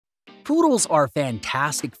Poodles are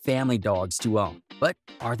fantastic family dogs to own, but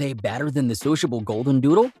are they better than the sociable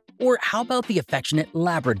Goldendoodle? Or how about the affectionate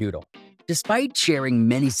Labradoodle? Despite sharing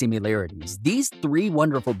many similarities, these three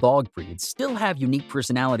wonderful dog breeds still have unique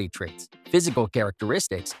personality traits, physical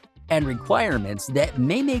characteristics, and requirements that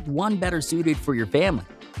may make one better suited for your family.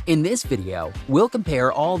 In this video, we'll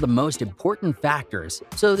compare all the most important factors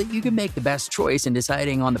so that you can make the best choice in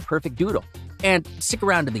deciding on the perfect doodle. And stick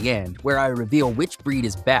around to the end where I reveal which breed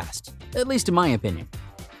is best, at least in my opinion.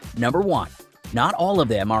 Number 1. Not all of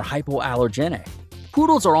them are hypoallergenic.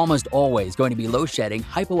 Poodles are almost always going to be low-shedding,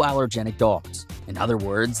 hypoallergenic dogs. In other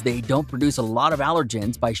words, they don't produce a lot of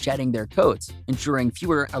allergens by shedding their coats, ensuring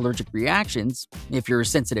fewer allergic reactions if you're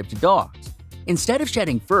sensitive to dogs. Instead of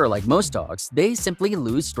shedding fur like most dogs, they simply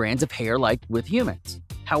lose strands of hair like with humans.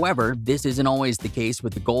 However, this isn't always the case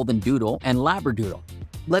with the Goldendoodle and Labradoodle.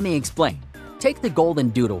 Let me explain. Take the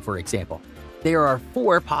Goldendoodle, for example. There are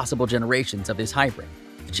 4 possible generations of this hybrid.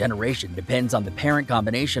 The generation depends on the parent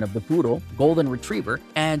combination of the Poodle, Golden Retriever,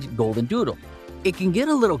 and Goldendoodle. It can get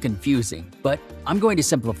a little confusing, but I'm going to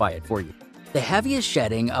simplify it for you. The heaviest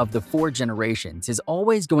shedding of the 4 generations is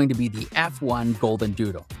always going to be the F1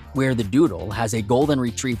 Goldendoodle, where the Doodle has a Golden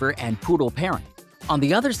Retriever and Poodle parent. On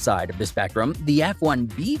the other side of the spectrum, the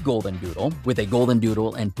F1B Goldendoodle, with a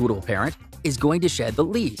Goldendoodle and Poodle parent, is going to shed the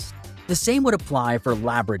least. The same would apply for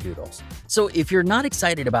Labradoodles. So if you're not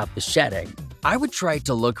excited about the shedding, I would try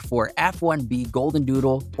to look for F1B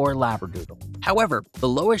Goldendoodle or Labradoodle. However, the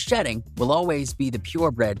lowest shedding will always be the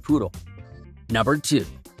purebred Poodle. Number 2.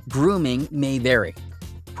 Grooming may vary.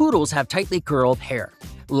 Poodles have tightly curled hair.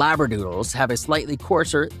 Labradoodles have a slightly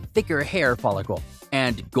coarser, thicker hair follicle.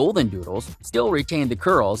 And Goldendoodles still retain the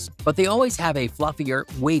curls, but they always have a fluffier,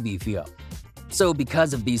 wavy feel. So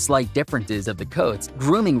because of these slight differences of the coats,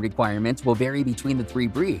 grooming requirements will vary between the 3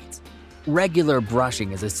 breeds. Regular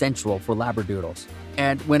brushing is essential for Labradoodles,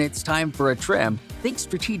 and when it's time for a trim, think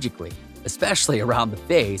strategically, especially around the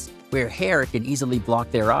face, where hair can easily block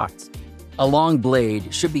their eyes. A long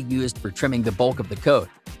blade should be used for trimming the bulk of the coat,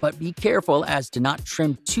 but be careful as to not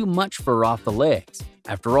trim too much fur off the legs.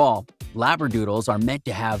 After all, Labradoodles are meant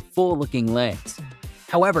to have full-looking legs.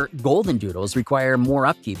 However, Goldendoodles require more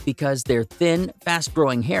upkeep because their thin,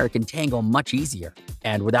 fast-growing hair can tangle much easier.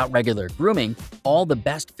 And without regular grooming, all the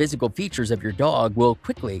best physical features of your dog will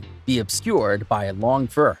quickly be obscured by long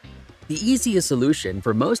fur. The easiest solution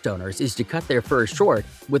for most owners is to cut their fur short,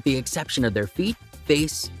 with the exception of their feet,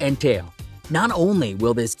 face, and tail. Not only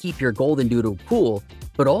will this keep your Goldendoodle cool,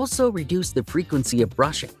 but also reduce the frequency of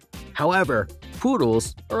brushing. However,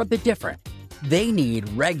 Poodles are a bit different. They need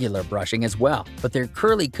regular brushing as well, but their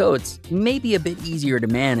curly coats may be a bit easier to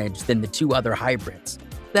manage than the 2 other hybrids.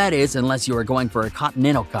 That is, unless you are going for a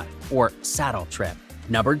continental cut or saddle trim.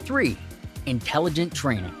 Number 3. Intelligent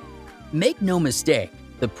training. Make no mistake,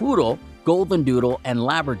 the Poodle, Goldendoodle, and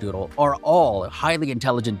Labradoodle are all highly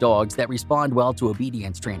intelligent dogs that respond well to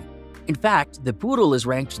obedience training. In fact, the Poodle is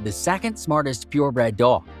ranked the 2nd smartest purebred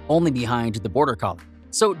dog, only behind the Border Collie.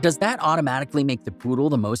 So does that automatically make the Poodle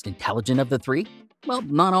the most intelligent of the 3? Well,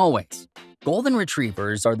 not always. Golden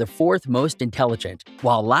Retrievers are the 4th most intelligent,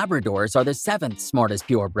 while Labradors are the 7th smartest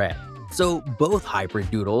purebred. So both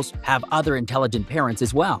hybrid Doodles have other intelligent parents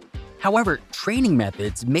as well. However, training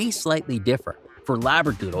methods may slightly differ. For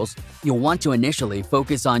Labradoodles, you'll want to initially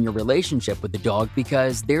focus on your relationship with the dog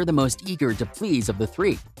because they're the most eager to please of the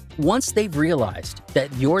 3. Once they've realized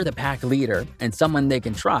that you're the pack leader and someone they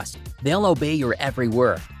can trust, they'll obey your every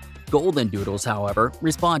word. Goldendoodles, however,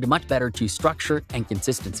 respond much better to structure and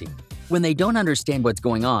consistency. When they don't understand what's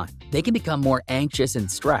going on, they can become more anxious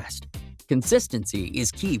and stressed. Consistency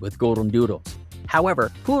is key with Goldendoodles.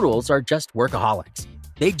 However, Poodles are just workaholics.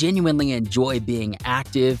 They genuinely enjoy being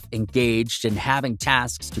active, engaged, and having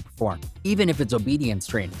tasks to perform, even if it's obedience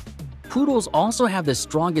training. Poodles also have the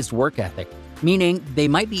strongest work ethic, meaning they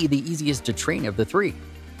might be the easiest to train of the 3.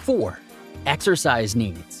 4. Exercise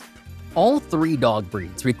needs. All 3 dog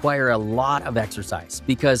breeds require a lot of exercise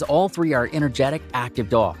because all 3 are energetic, active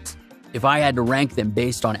dogs. If I had to rank them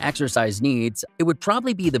based on exercise needs, it would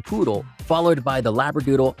probably be the Poodle, followed by the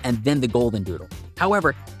Labradoodle, and then the Goldendoodle.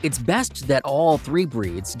 However, it's best that all 3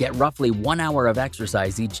 breeds get roughly 1 hour of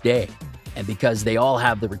exercise each day. And because they all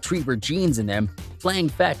have the retriever genes in them, playing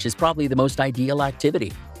fetch is probably the most ideal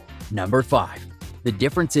activity. Number 5. The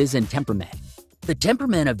differences in temperament. The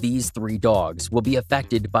temperament of these 3 dogs will be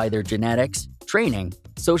affected by their genetics, training,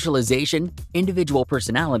 socialization, individual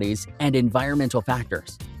personalities, and environmental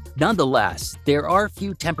factors. Nonetheless, there are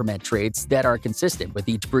few temperament traits that are consistent with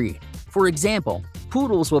each breed. For example,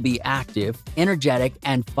 Poodles will be active, energetic,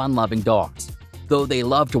 and fun-loving dogs. Though they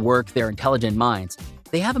love to work their intelligent minds,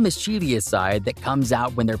 they have a mischievous side that comes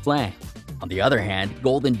out when they're playing. On the other hand,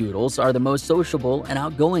 Goldendoodles are the most sociable and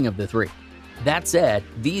outgoing of the three. That said,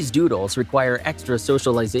 these doodles require extra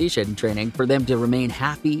socialization training for them to remain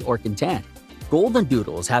happy or content.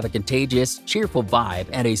 Goldendoodles have a contagious, cheerful vibe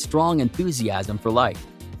and a strong enthusiasm for life.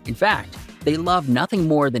 In fact, they love nothing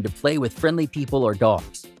more than to play with friendly people or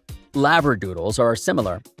dogs. Labradoodles are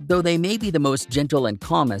similar, though they may be the most gentle and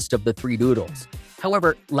calmest of the three doodles.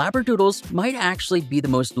 However, Labradoodles might actually be the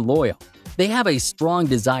most loyal. They have a strong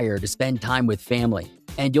desire to spend time with family,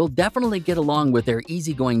 and you'll definitely get along with their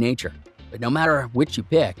easygoing nature. But no matter which you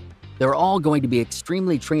pick, they're all going to be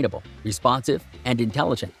extremely trainable, responsive, and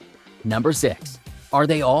intelligent. Number 6. Are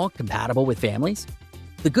they all compatible with families?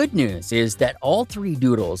 The good news is that all three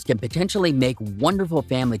doodles can potentially make wonderful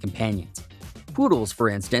family companions. Poodles, for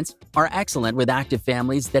instance, are excellent with active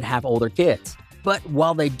families that have older kids. But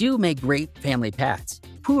while they do make great family pets,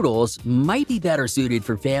 Poodles might be better suited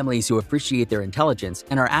for families who appreciate their intelligence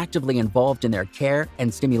and are actively involved in their care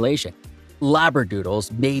and stimulation.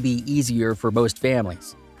 Labradoodles may be easier for most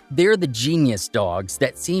families. They're the genius dogs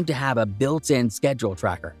that seem to have a built-in schedule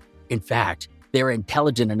tracker. In fact, they're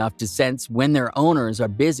intelligent enough to sense when their owners are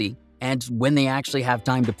busy and when they actually have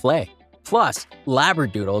time to play. Plus,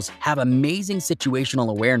 Labradoodles have amazing situational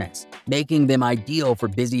awareness, making them ideal for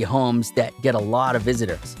busy homes that get a lot of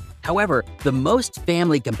visitors. However, the most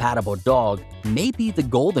family-compatible dog may be the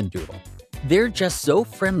Goldendoodle. They're just so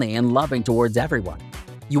friendly and loving towards everyone.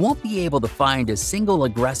 You won't be able to find a single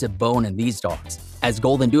aggressive bone in these dogs, as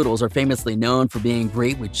Goldendoodles are famously known for being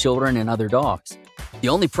great with children and other dogs. The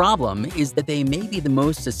only problem is that they may be the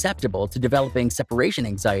most susceptible to developing separation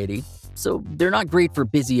anxiety, so they're not great for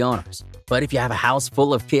busy owners. But if you have a house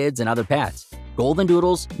full of kids and other pets,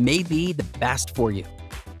 Goldendoodles may be the best for you.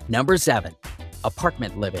 Number 7.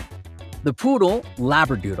 Apartment living. The Poodle,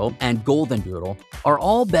 Labradoodle, and Goldendoodle are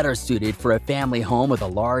all better suited for a family home with a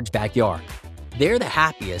large backyard. They're the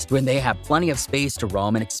happiest when they have plenty of space to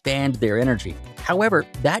roam and expand their energy. However,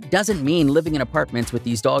 that doesn't mean living in apartments with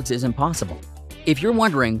these dogs is impossible. If you're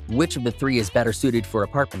wondering which of the three is better suited for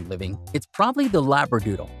apartment living, it's probably the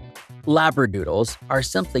Labradoodle. Labradoodles are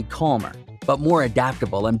simply calmer, but more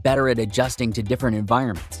adaptable and better at adjusting to different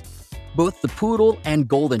environments. Both the Poodle and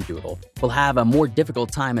Goldendoodle will have a more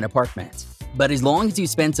difficult time in apartments. But as long as you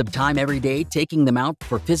spend some time every day taking them out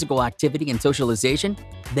for physical activity and socialization,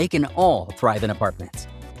 they can all thrive in apartments.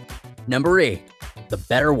 Number 8. The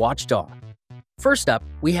better watchdog. First up,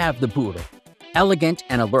 we have the Poodle. Elegant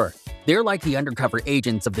and alert, they're like the undercover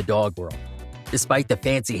agents of the dog world. Despite the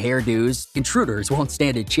fancy hairdos, intruders won't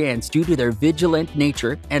stand a chance due to their vigilant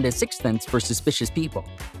nature and a sixth sense for suspicious people.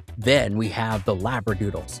 Then we have the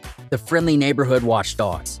Labradoodles, the friendly neighborhood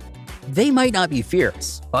watchdogs. They might not be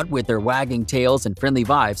fierce, but with their wagging tails and friendly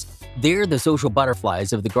vibes, they're the social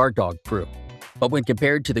butterflies of the guard dog crew. But when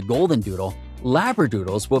compared to the Goldendoodle,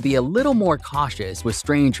 Labradoodles will be a little more cautious with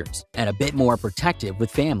strangers and a bit more protective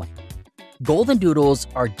with family. Goldendoodles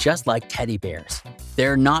are just like teddy bears.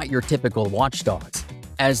 They're not your typical watchdogs,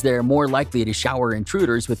 as they're more likely to shower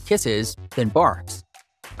intruders with kisses than barks.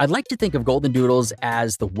 I'd like to think of Goldendoodles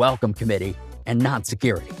as the welcome committee and not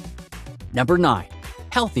security. Number 9.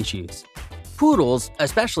 Health issues. Poodles,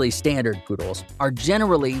 especially standard poodles, are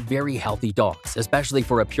generally very healthy dogs, especially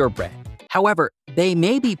for a purebred. However, they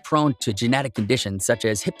may be prone to genetic conditions such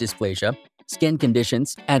as hip dysplasia, skin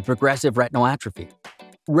conditions, and progressive retinal atrophy.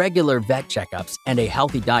 Regular vet checkups and a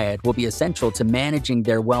healthy diet will be essential to managing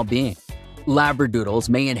their well-being. Labradoodles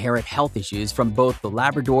may inherit health issues from both the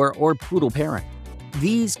Labrador or Poodle parent.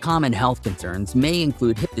 These common health concerns may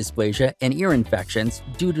include hip dysplasia and ear infections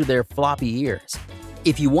due to their floppy ears.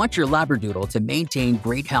 If you want your Labradoodle to maintain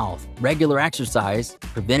great health, regular exercise,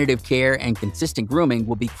 preventative care, and consistent grooming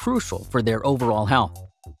will be crucial for their overall health.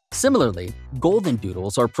 Similarly,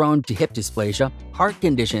 Goldendoodles are prone to hip dysplasia, heart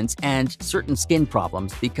conditions, and certain skin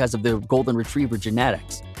problems because of their Golden Retriever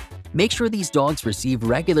genetics. Make sure these dogs receive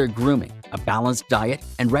regular grooming, a balanced diet,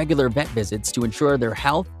 and regular vet visits to ensure their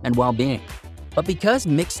health and well-being. But because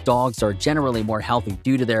mixed dogs are generally more healthy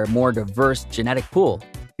due to their more diverse genetic pool,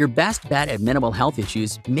 your best bet at minimal health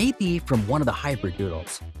issues may be from one of the hybrid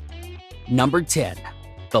doodles. Number 10.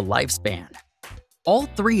 The lifespan. All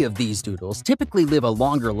three of these doodles typically live a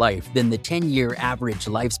longer life than the 10-year average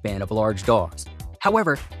lifespan of large dogs.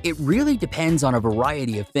 However, it really depends on a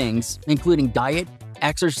variety of things, including diet,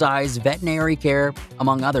 exercise, veterinary care,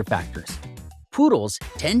 among other factors. Poodles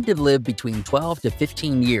tend to live between 12 to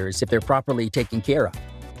 15 years if they're properly taken care of.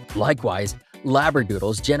 Likewise,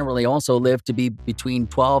 Labradoodles generally also live to be between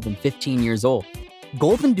 12 and 15 years old.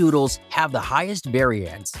 Goldendoodles have the highest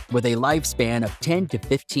variance with a lifespan of 10 to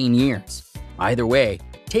 15 years. Either way,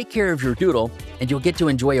 take care of your Doodle and you'll get to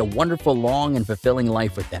enjoy a wonderful, long, and fulfilling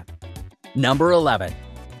life with them. Number 11.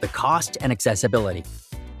 The cost and accessibility.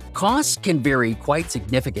 Costs can vary quite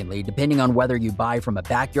significantly depending on whether you buy from a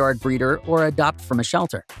backyard breeder or adopt from a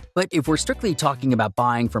shelter. But if we're strictly talking about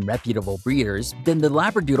buying from reputable breeders, then the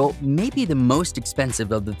Labradoodle may be the most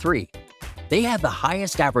expensive of the three. They have the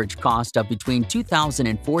highest average cost of between $2,000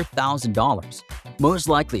 and $4,000, most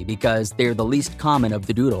likely because they're the least common of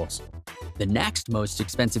the Doodles. The next most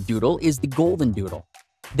expensive Doodle is the Goldendoodle.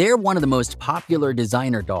 They're one of the most popular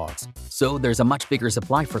designer dogs, so there's a much bigger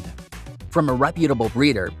supply for them. From a reputable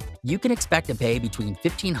breeder, you can expect to pay between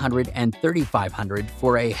 $1,500 and $3,500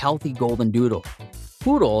 for a healthy Goldendoodle.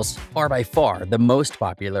 Poodles are by far the most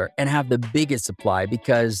popular and have the biggest supply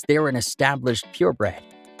because they're an established purebred.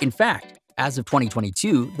 In fact, as of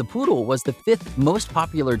 2022, the Poodle was the 5th most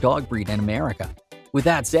popular dog breed in America. With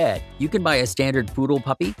that said, you can buy a standard Poodle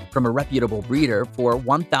puppy from a reputable breeder for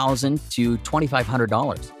 $1,000 to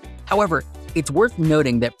 $2,500. However, it's worth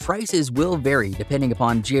noting that prices will vary depending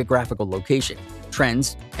upon geographical location,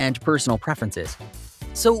 trends, and personal preferences.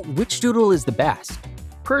 So, which Doodle is the best?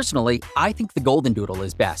 Personally, I think the Goldendoodle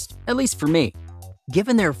is best, at least for me.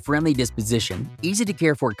 Given their friendly disposition,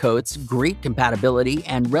 easy-to-care-for coats, great compatibility,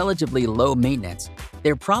 and relatively low maintenance,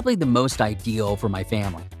 they're probably the most ideal for my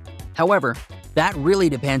family. However, that really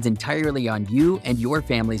depends entirely on you and your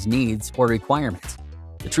family's needs or requirements.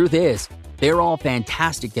 The truth is, they're all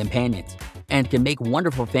fantastic companions and can make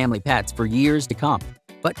wonderful family pets for years to come.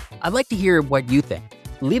 But I'd like to hear what you think.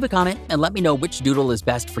 Leave a comment and let me know which Doodle is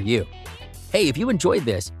best for you. Hey, if you enjoyed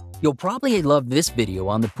this, you'll probably love this video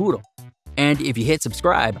on the Poodle. And if you hit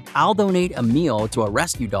subscribe, I'll donate a meal to a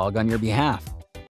rescue dog on your behalf.